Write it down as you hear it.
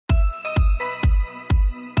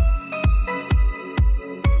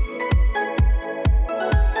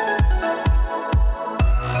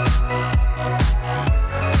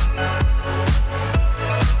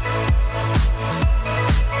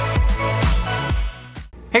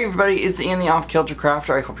Hey everybody, it's Ian the Off Kilter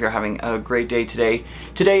Crafter. I hope you're having a great day today.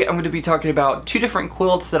 Today I'm going to be talking about two different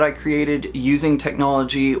quilts that I created using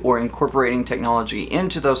technology or incorporating technology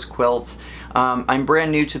into those quilts. I'm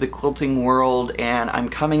brand new to the quilting world and I'm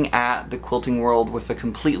coming at the quilting world with a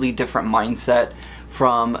completely different mindset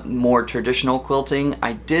from more traditional quilting.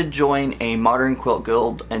 I did join a modern quilt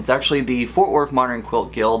guild, and it's actually the Fort Worth Modern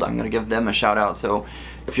Quilt Guild. I'm going to give them a shout out. So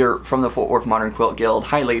if you're from the Fort Worth Modern Quilt Guild,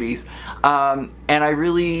 hi ladies. And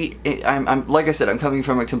I'm like I said, I'm coming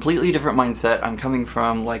from a completely different mindset. I'm coming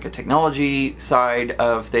from like a technology side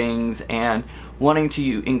of things and wanting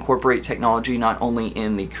to incorporate technology not only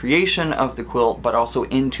in the creation of the quilt but also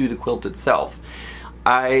into the quilt itself.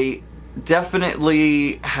 I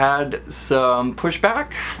definitely had some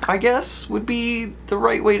pushback, I guess would be the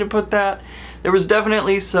right way to put that. There was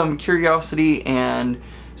definitely some curiosity and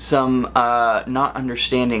some not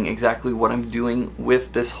understanding exactly what I'm doing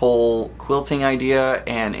with this whole quilting idea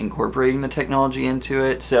and incorporating the technology into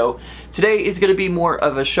it. So today is going to be more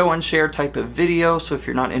of a show and share type of video, so if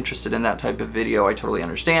you're not interested in that type of video, I totally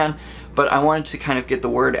understand. But I wanted to kind of get the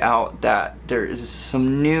word out that there is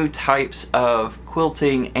some new types of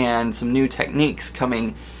quilting and some new techniques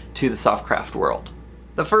coming to the soft craft world.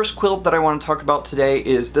 The first quilt that I want to talk about today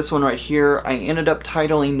is this one right here. I ended up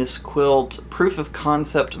titling this quilt Proof of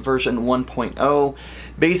Concept version 1.0.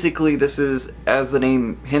 Basically, this is, as the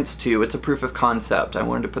name hints to, it's a proof of concept. I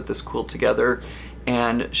wanted to put this quilt together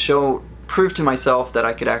and prove to myself that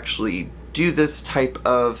I could actually do this type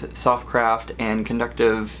of soft craft and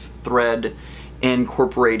conductive thread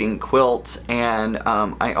incorporating quilt. And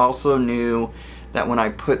I also knew that when I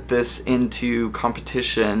put this into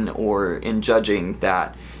competition or in judging,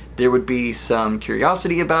 that there would be some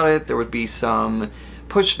curiosity about it, there would be some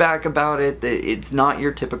pushback about it, that it's not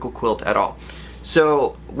your typical quilt at all.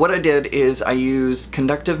 So what I did is I used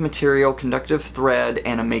conductive material, conductive thread,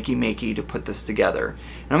 and a Makey Makey to put this together.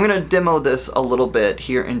 And I'm going to demo this a little bit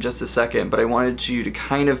here in just a second, but I wanted you to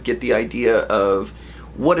kind of get the idea of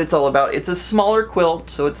what it's all about. It's a smaller quilt,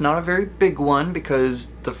 so it's not a very big one, because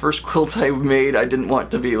the first quilt I made, I didn't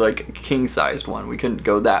want to be like a king-sized one. We couldn't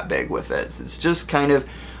go that big with it. So it's just kind of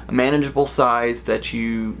a manageable size that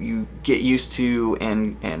you get used to,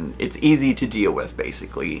 and it's easy to deal with,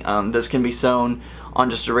 basically. This can be sewn on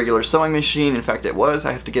just a regular sewing machine. In fact, it was.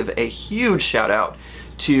 I have to give a huge shout out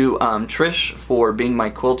to Trish for being my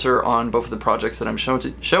quilter on both of the projects that I'm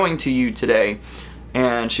showing to you today.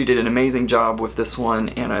 And she did an amazing job with this one,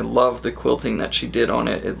 and I love the quilting that she did on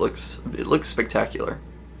it. It looks spectacular.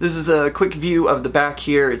 This is a quick view of the back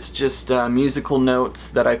here. It's just musical notes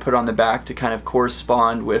that I put on the back to kind of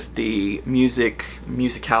correspond with the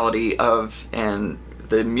musicality of and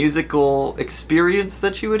the musical experience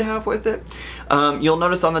that you would have with it. You'll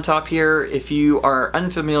notice on the top here, if you are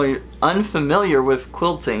unfamiliar with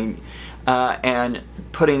quilting, and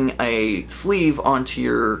putting a sleeve onto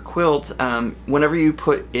your quilt, whenever you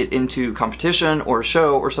put it into competition or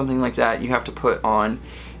show or something like that, you have to put on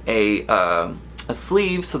a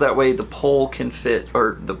sleeve so that way the pole can fit,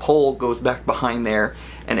 or the pole goes back behind there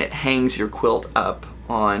and it hangs your quilt up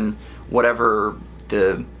on whatever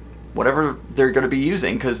they're going to be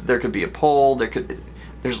using, because there could be a pole,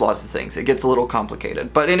 there's lots of things. It gets a little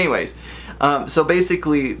complicated. But anyways, so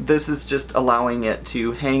basically this is just allowing it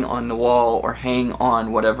to hang on the wall or hang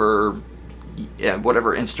on whatever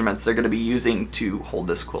instruments they're going to be using to hold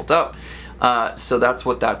this quilt up. So that's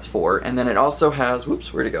what that's for. And then it also has,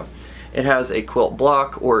 whoops, where'd it go? It has a quilt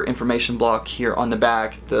block or information block here on the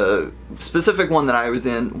back. The specific one that I was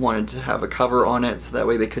in wanted to have a cover on it so that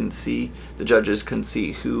way they couldn't see, the judges couldn't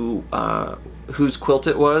see whose quilt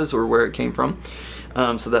it was or where it came from.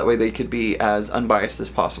 So that way they could be as unbiased as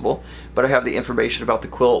possible. But I have the information about the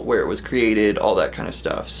quilt, where it was created, all that kind of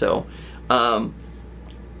stuff. So,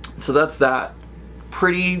 so that's that.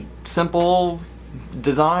 Pretty simple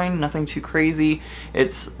design, nothing too crazy.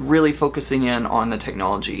 It's really focusing in on the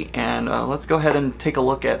technology. And let's go ahead and take a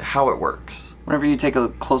look at how it works. Whenever you take a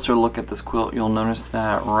closer look at this quilt, you'll notice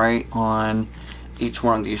that right on each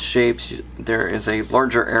one of these shapes there is a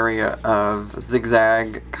larger area of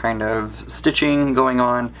zigzag kind of stitching going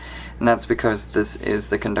on, and that's because this is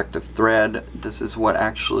the conductive thread. This is what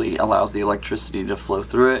actually allows the electricity to flow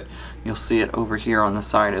through it. You'll see it over here on the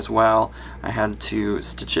side as well. I had to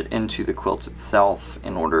stitch it into the quilt itself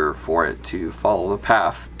in order for it to follow the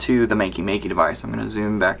path to the Makey Makey device. I'm going to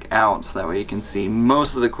zoom back out so that way you can see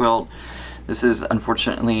most of the quilt. This is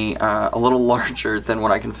unfortunately a little larger than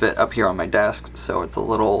what I can fit up here on my desk, so it's a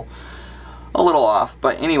little off.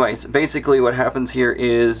 But anyways, basically what happens here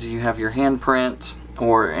is you have your handprint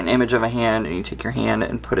or an image of a hand, and you take your hand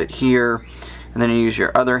and put it here, and then you use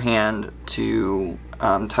your other hand to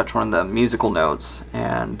touch one of the musical notes,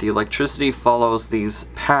 and the electricity follows these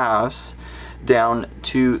paths down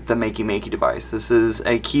to the Makey Makey device. This is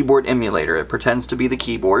a keyboard emulator. It pretends to be the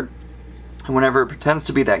keyboard, and whenever it pretends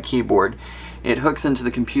to be that keyboard, it hooks into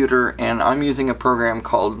the computer, and I'm using a program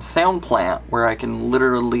called Sound Plant where I can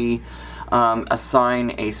literally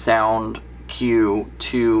assign a sound cue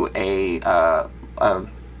to a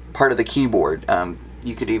part of the keyboard.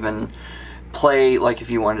 You could even play, like if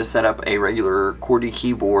you wanted to set up a regular QWERTY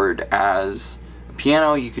keyboard as a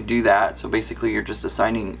piano, you could do that. So basically you're just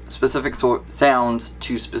assigning specific sounds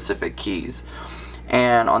to specific keys.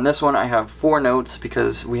 And on this one I have 4 notes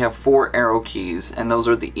because we have 4 arrow keys, and those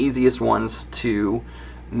are the easiest ones to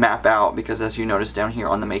map out because, as you notice down here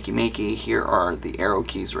on the Makey Makey, here are the arrow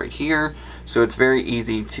keys right here. So it's very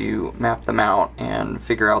easy to map them out and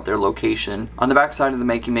figure out their location. On the back side of the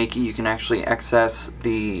Makey Makey you can actually access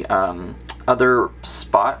the other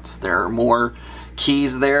spots. There are more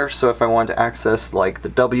keys there, so if I wanted to access like the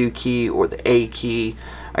W key or the A key,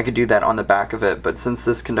 I could do that on the back of it. But since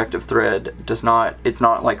this conductive thread does not, it's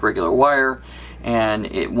not like regular wire, and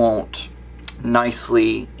it won't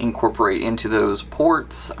nicely incorporate into those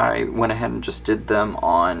ports, I went ahead and just did them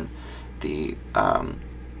on the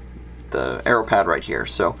arrow pad right here.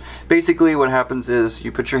 So basically what happens is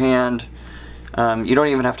you put your hand, you don't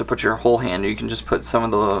even have to put your whole hand, you can just put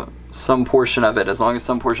some portion of it, as long as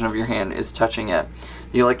some portion of your hand is touching it.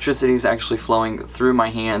 The electricity is actually flowing through my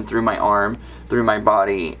hand, through my arm, through my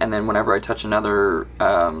body, and then whenever I touch another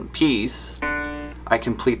piece, I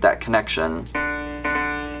complete that connection,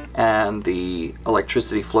 and the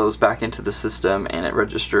electricity flows back into the system, and it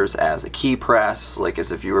registers as a key press, like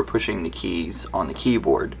as if you were pushing the keys on the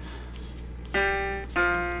keyboard.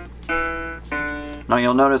 Now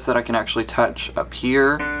you'll notice that I can actually touch up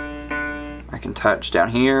here, I can touch down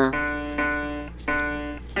here,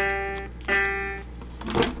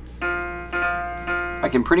 I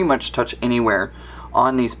can pretty much touch anywhere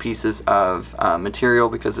on these pieces of material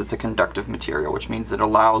because it's a conductive material, which means it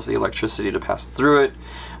allows the electricity to pass through it.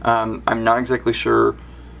 I'm not exactly sure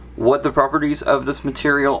what the properties of this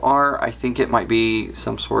material are. I think it might be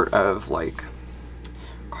some sort of like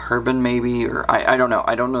carbon maybe, or I don't know.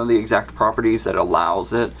 I don't know the exact properties that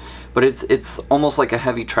allows it, but it's almost like a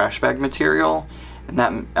heavy trash bag material, and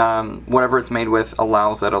that whatever it's made with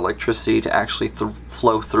allows that electricity to actually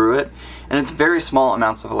flow through it. And it's very small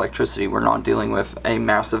amounts of electricity. We're not dealing with a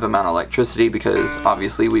massive amount of electricity because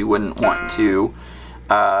obviously we wouldn't want to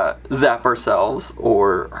zap ourselves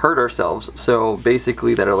or hurt ourselves. So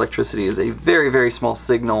basically that electricity is a very, very small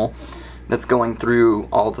signal that's going through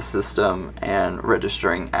all the system and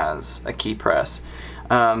registering as a key press.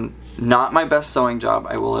 Not my best sewing job,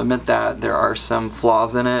 I will admit that. There are some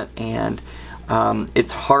flaws in it, and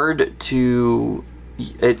it's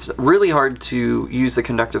really hard to use the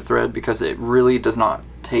conductive thread because it really does not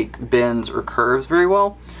take bends or curves very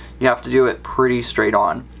well. You have to do it pretty straight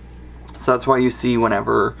on. So that's why you see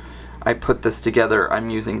whenever I put this together, I'm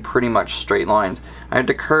using pretty much straight lines. I had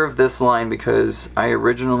to curve this line because I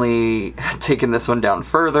originally had taken this one down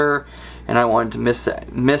further and I wanted to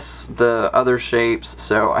miss the other shapes,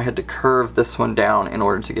 so I had to curve this one down in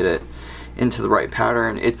order to get it into the right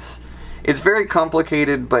pattern. It's very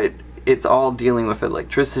complicated, but it's all dealing with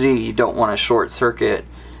electricity. You don't want to short circuit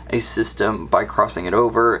a system by crossing it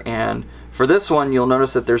over, and for this one you'll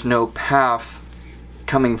notice that there's no path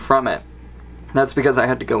coming from it. That's because I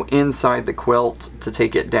had to go inside the quilt to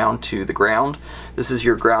take it down to the ground. This is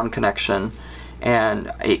your ground connection, and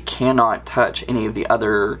it cannot touch any of the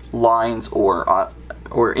other lines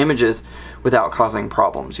or images without causing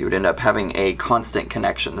problems. You would end up having a constant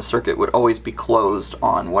connection. The circuit would always be closed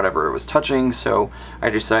on whatever it was touching, so I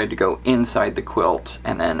decided to go inside the quilt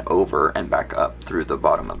and then over and back up through the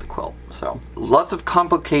bottom of the quilt. So lots of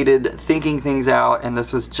complicated thinking things out, and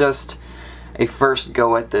this was just a first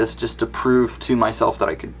go at this just to prove to myself that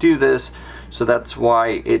I could do this. So that's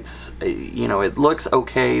why it's, you know, it looks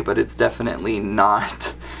okay, but it's definitely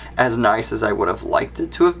not as nice as I would have liked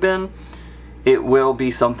it to have been. It will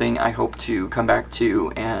be something I hope to come back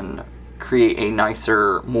to and create a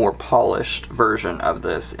nicer, more polished version of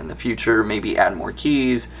this in the future. Maybe add more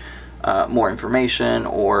keys, more information,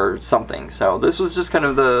 or something. So this was just kind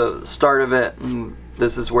of the start of it.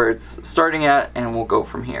 This is where it's starting at, and we'll go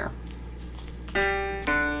from here.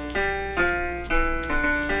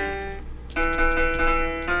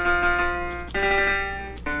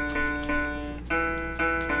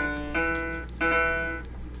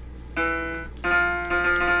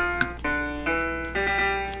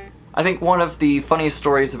 I think one of the funniest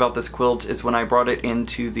stories about this quilt is when I brought it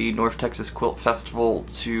into the North Texas Quilt Festival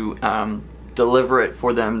to deliver it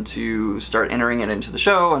for them to start entering it into the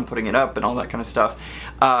show and putting it up and all that kind of stuff.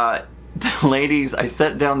 The ladies, I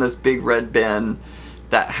set down this big red bin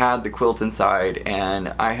that had the quilt inside,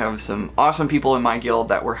 and I have some awesome people in my guild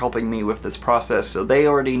that were helping me with this process, so they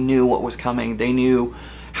already knew what was coming. They knew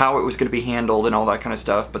how it was going to be handled and all that kind of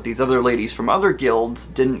stuff, but these other ladies from other guilds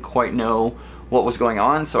didn't quite know what was going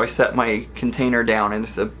on, so I set my container down, and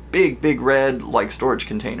it's a big red like storage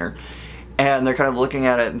container, and they're kind of looking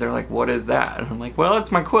at it and they're like, what is that? And I'm like, well,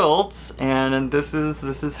 it's my quilt, and this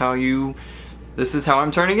is how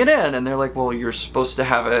I'm turning it in. And they're like, well, you're supposed to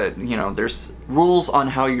have it, you know, there's rules on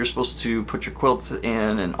how you're supposed to put your quilts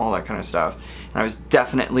in and all that kind of stuff. And I was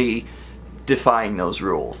definitely defying those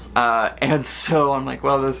rules. And so I'm like,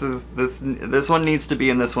 well, this one needs to be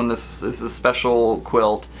in this one. This is a special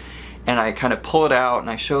quilt. And I kind of pull it out and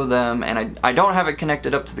I show them, and I don't have it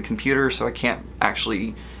connected up to the computer, so I can't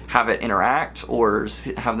actually have it interact or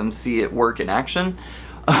have them see it work in action.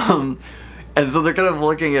 And so they're kind of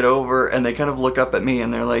looking it over, and they kind of look up at me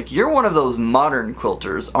and they're like, you're one of those modern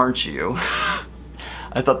quilters, aren't you?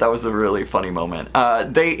 I thought that was a really funny moment.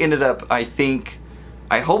 They ended up, I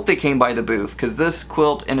hope they came by the booth, because this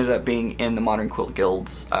quilt ended up being in the Modern Quilt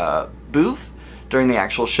Guild's booth during the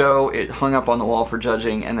actual show. It hung up on the wall for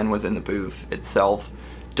judging and then was in the booth itself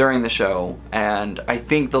during the show. And I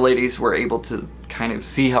think the ladies were able to kind of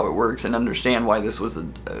see how it works and understand why this was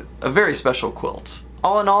a very special quilt.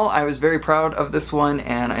 All in all, I was very proud of this one,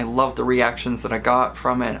 and I love the reactions that I got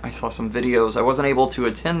from it. I saw some videos. I wasn't able to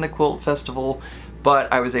attend the quilt festival,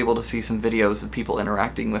 but I was able to see some videos of people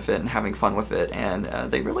interacting with it and having fun with it, and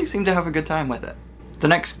they really seemed to have a good time with it. The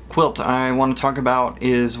next quilt I want to talk about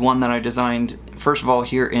is one that I designed, first of all,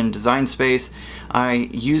 here in Design Space. I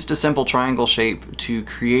used a simple triangle shape to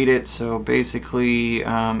create it, so basically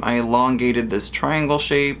I elongated this triangle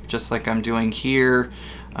shape just like I'm doing here.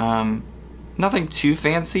 Nothing too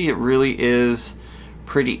fancy. It really is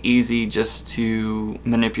pretty easy just to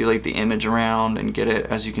manipulate the image around and get it,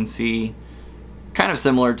 as you can see, kind of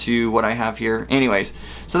similar to what I have here. Anyways,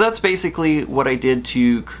 so that's basically what I did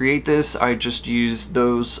to create this. I just used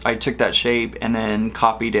those, I took that shape and then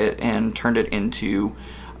copied it and turned it into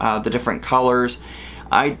the different colors.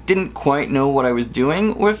 I didn't quite know what I was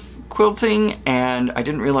doing with quilting, and I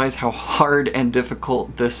didn't realize how hard and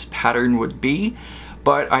difficult this pattern would be.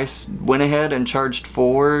 But I went ahead and charged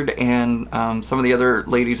forward, and some of the other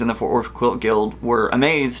ladies in the Fort Worth Quilt Guild were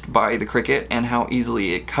amazed by the Cricut and how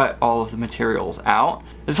easily it cut all of the materials out.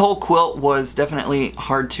 This whole quilt was definitely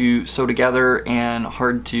hard to sew together and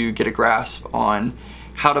hard to get a grasp on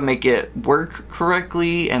how to make it work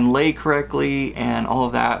correctly and lay correctly and all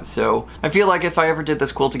of that. So I feel like if I ever did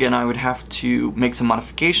this quilt again, I would have to make some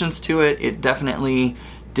modifications to it. It definitely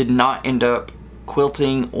did not end up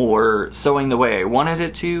quilting or sewing the way I wanted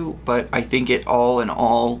it to, but I think it all in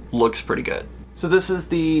all looks pretty good. So this is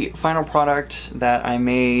the final product that I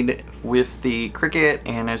made with the Cricut,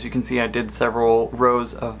 and as you can see, I did several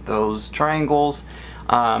rows of those triangles.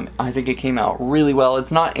 I think it came out really well.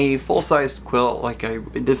 It's not a full-sized quilt,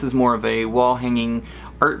 this is more of a wall-hanging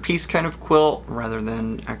art piece kind of quilt rather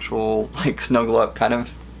than actual like snuggle up kind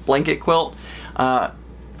of blanket quilt.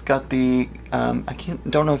 It's got the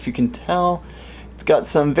don't know if you can tell. It's got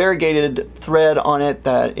some variegated thread on it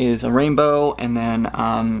that is a rainbow, and then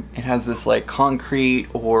it has this like concrete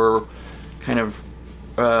or kind of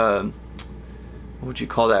what would you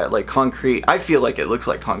call that? Like concrete. I feel like it looks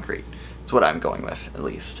like concrete. That's what I'm going with, at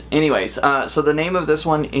least. Anyways, so the name of this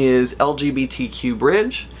one is LGBTQ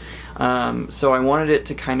Bridge. So I wanted it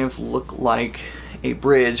to kind of look like a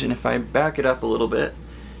bridge, and if I back it up a little bit,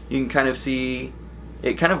 you can kind of see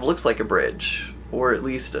it kind of looks like a bridge, or at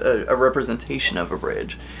least a representation of a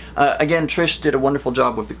bridge. Again, Trish did a wonderful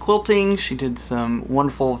job with the quilting. She did some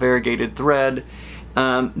wonderful variegated thread.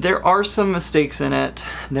 There are some mistakes in it.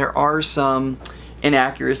 There are some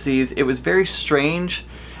inaccuracies. It was very strange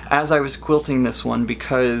as I was quilting this one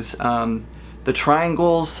because the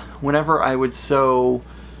triangles, whenever I would sew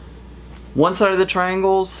one side of the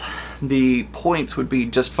triangles, the points would be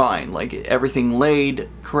just fine. Like everything laid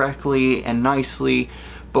correctly and nicely.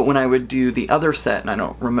 But when I would do the other set, and I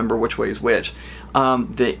don't remember which way is which,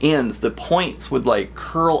 the ends, the points would like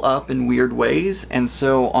curl up in weird ways. And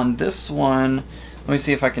so on this one, let me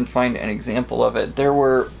see if I can find an example of it. There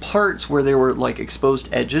were parts where there were like exposed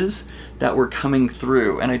edges that were coming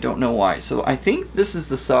through, and I don't know why. So I think this is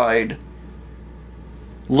the side,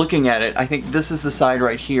 looking at it, I think this is the side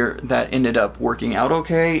right here that ended up working out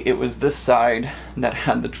okay. It was this side that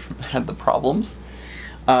had the problems.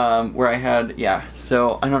 Where I had, yeah,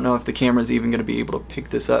 so I don't know if the camera's even going to be able to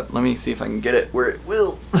pick this up. Let me see if I can get it where it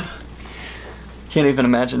will. Can't even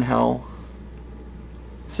imagine how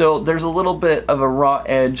So there's a little bit of a raw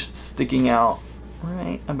edge sticking out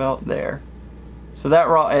right about there. So that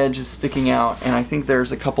raw edge is sticking out, and I think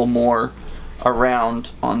there's a couple more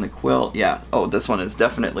around on the quilt. Yeah, oh, this one is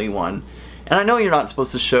definitely one. And I know you're not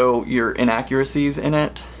supposed to show your inaccuracies in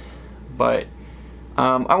it, but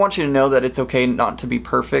I want you to know that it's okay not to be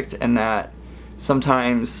perfect, and that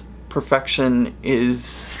sometimes perfection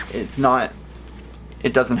it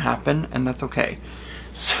doesn't happen, and that's okay.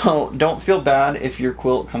 So don't feel bad if your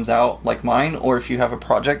quilt comes out like mine, or if you have a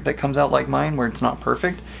project that comes out like mine where it's not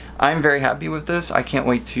perfect. I'm very happy with this. I can't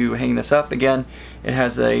wait to hang this up. Again, it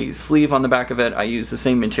has a sleeve on the back of it. I used the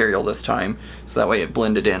same material this time, so that way it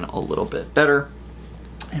blended in a little bit better.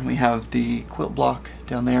 And we have the quilt block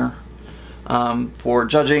down there. For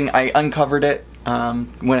judging, I uncovered it,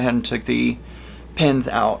 went ahead and took the pins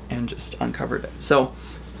out and just uncovered it. So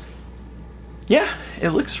yeah,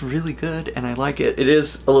 it looks really good and I like it. It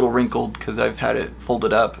is a little wrinkled because I've had it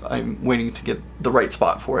folded up. I'm waiting to get the right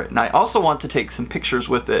spot for it. And I also want to take some pictures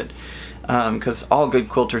with it, because all good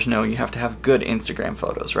quilters know you have to have good Instagram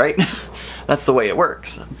photos, right? That's the way it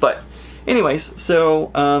works. But anyways,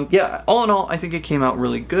 so yeah, all in all, I think it came out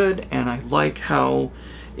really good, and I like how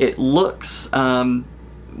it looks.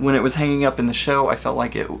 When it was hanging up in the show, I felt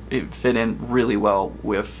like it fit in really well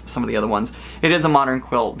with some of the other ones. It is a modern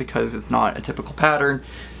quilt because it's not a typical pattern.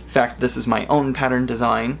 In fact, this is my own pattern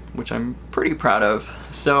design, which I'm pretty proud of.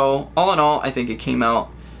 So all in all, I think it came out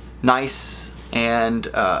nice, and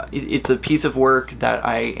it's a piece of work that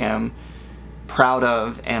I am proud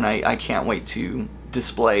of, and I can't wait to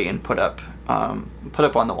display and put up on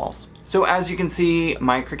the walls. So as you can see,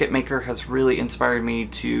 my Cricut Maker has really inspired me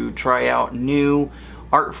to try out new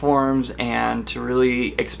art forms and to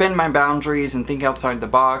really expand my boundaries and think outside the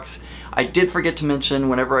box. I did forget to mention,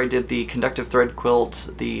 whenever I did the conductive thread quilt,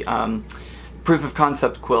 the proof of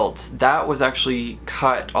concept quilt, that was actually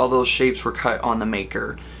cut, all those shapes were cut on the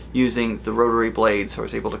Maker using the rotary blade, so I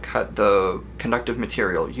was able to cut the conductive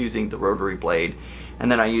material using the rotary blade.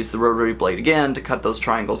 And then I used the rotary blade again to cut those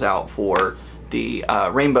triangles out for the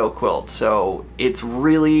rainbow quilt. So it's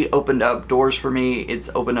really opened up doors for me. It's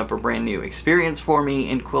opened up a brand new experience for me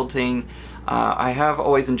in quilting. I have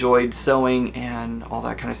always enjoyed sewing and all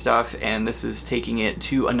that kind of stuff, and this is taking it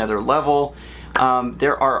to another level.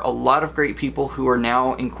 There are a lot of great people who are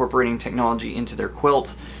now incorporating technology into their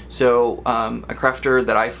quilts. So a crafter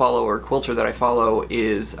that I follow, or quilter that I follow,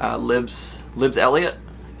 is Libs Elliott,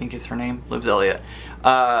 I think is her name, Libs Elliott.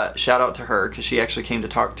 Shout out to her, because she actually came to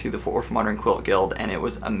talk to the Fort Worth Modern Quilt Guild, and it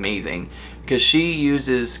was amazing because she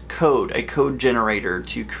uses a code generator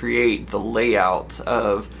to create the layout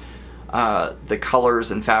of the colors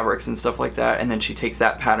and fabrics and stuff like that, and then she takes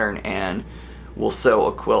that pattern and will sew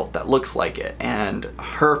a quilt that looks like it. And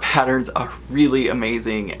her patterns are really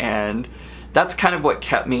amazing, and that's kind of what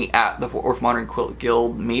kept me at the Fort Worth Modern Quilt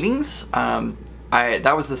Guild meetings.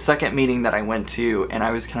 That was the second meeting that I went to, and I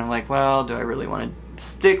was kind of like, well, do I really want to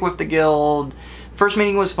stick with the guild? First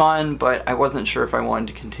meeting was fun, but I wasn't sure if I wanted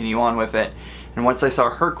to continue on with it. And once I saw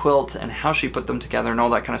her quilt and how she put them together and all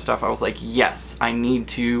that kind of stuff, I was like, yes, I need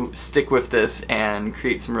to stick with this and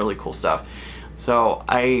create some really cool stuff. So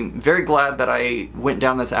I'm very glad that I went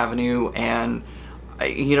down this avenue, and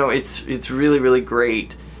you know, it's really, really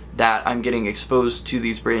great that I'm getting exposed to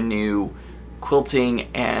these brand new quilting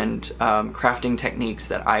and crafting techniques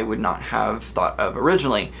that I would not have thought of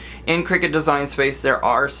originally. In Cricut Design Space, there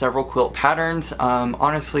are several quilt patterns.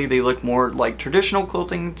 Honestly, they look more like traditional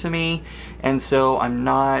quilting to me, and so I'm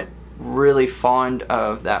not really fond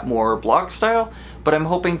of that more block style, but I'm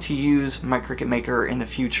hoping to use my Cricut Maker in the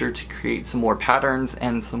future to create some more patterns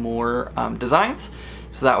and some more designs,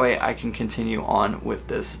 so that way I can continue on with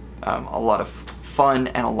this. A lot of fun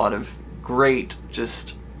and a lot of great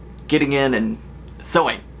just getting in and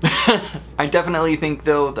sewing. I definitely think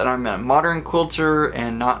though that I'm a modern quilter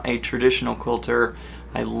and not a traditional quilter.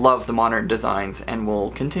 I love the modern designs and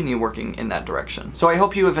will continue working in that direction. So I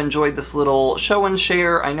hope you have enjoyed this little show and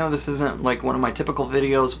share. I know this isn't like one of my typical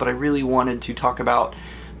videos, but I really wanted to talk about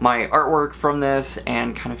my artwork from this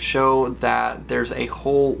and kind of show that there's a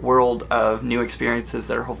whole world of new experiences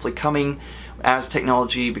that are hopefully coming as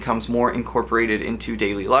technology becomes more incorporated into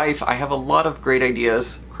daily life. I have a lot of great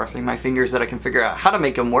ideas, crossing my fingers that I can figure out how to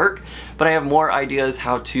make them work, but I have more ideas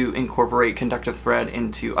how to incorporate conductive thread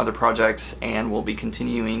into other projects, and we'll be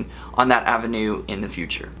continuing on that avenue in the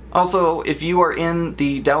future. Also, if you are in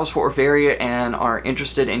the Dallas-Fort Worth area and are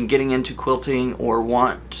interested in getting into quilting or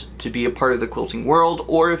want to be a part of the quilting world,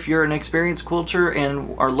 or if you're an experienced quilter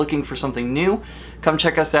and are looking for something new, come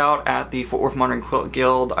check us out at the Fort Worth Modern Quilt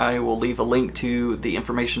Guild. I will leave a link to the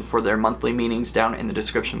information for their monthly meetings down in the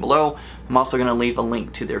description below. I'm also going to leave a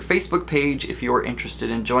link to their Facebook page if you're interested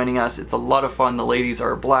in joining us. It's a lot of fun, the ladies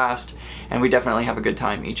are a blast, and we definitely have a good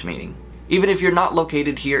time each meeting. Even if you're not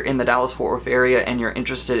located here in the Dallas-Fort Worth area and you're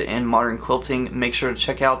interested in modern quilting, make sure to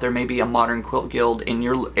check out, there may be a modern quilt guild in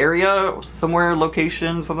your area, somewhere,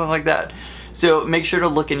 location, something like that. So make sure to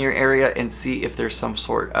look in your area and see if there's some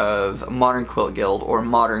sort of modern quilt guild or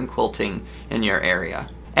modern quilting in your area.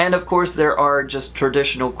 And of course there are just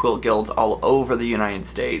traditional quilt guilds all over the United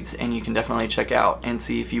States, and you can definitely check out and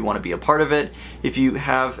see if you want to be a part of it. If you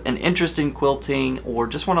have an interest in quilting or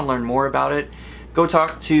just want to learn more about it, go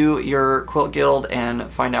talk to your quilt guild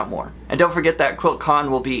and find out more. And don't forget that QuiltCon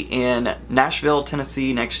will be in Nashville,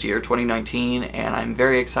 Tennessee next year, 2019, and I'm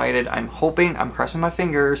very excited. I'm hoping, I'm crossing my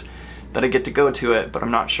fingers that I get to go to it, but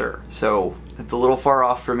I'm not sure. So it's a little far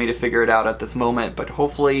off for me to figure it out at this moment, but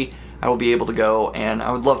hopefully I will be able to go, and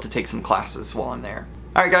I would love to take some classes while I'm there.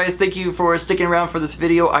 Alright guys, thank you for sticking around for this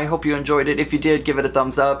video. I hope you enjoyed it. If you did, give it a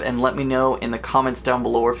thumbs up and let me know in the comments down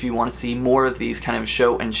below if you want to see more of these kind of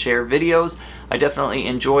show and share videos. I definitely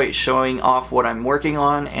enjoy showing off what I'm working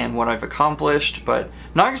on and what I've accomplished, but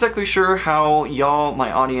not exactly sure how y'all,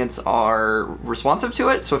 my audience, are responsive to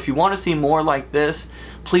it. So if you want to see more like this,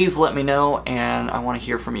 please let me know, and I want to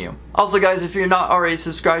hear from you. Also guys, if you're not already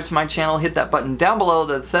subscribed to my channel, hit that button down below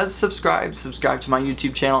that says subscribe. Subscribe to my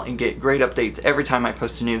YouTube channel and get great updates every time I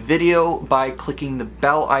post a new video by clicking the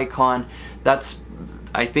bell icon. That's,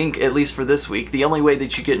 I think, at least for this week, the only way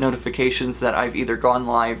that you get notifications that I've either gone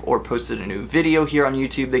live or posted a new video here on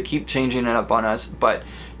YouTube. They keep changing it up on us, but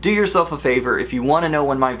do yourself a favor. If you want to know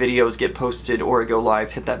when my videos get posted or go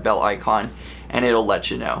live, hit that bell icon and it'll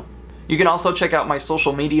let you know. You can also check out my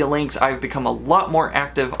social media links. I've become a lot more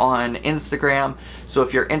active on Instagram, so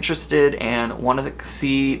if you're interested and want to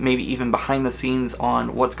see maybe even behind the scenes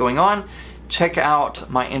on what's going on, check out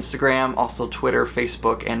my Instagram, also Twitter,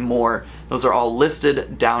 Facebook, and more. Those are all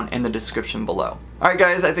listed down in the description below. Alright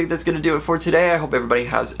guys, I think that's going to do it for today. I hope everybody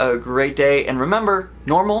has a great day, and remember,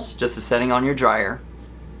 normal's just a setting on your dryer.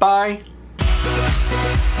 Bye!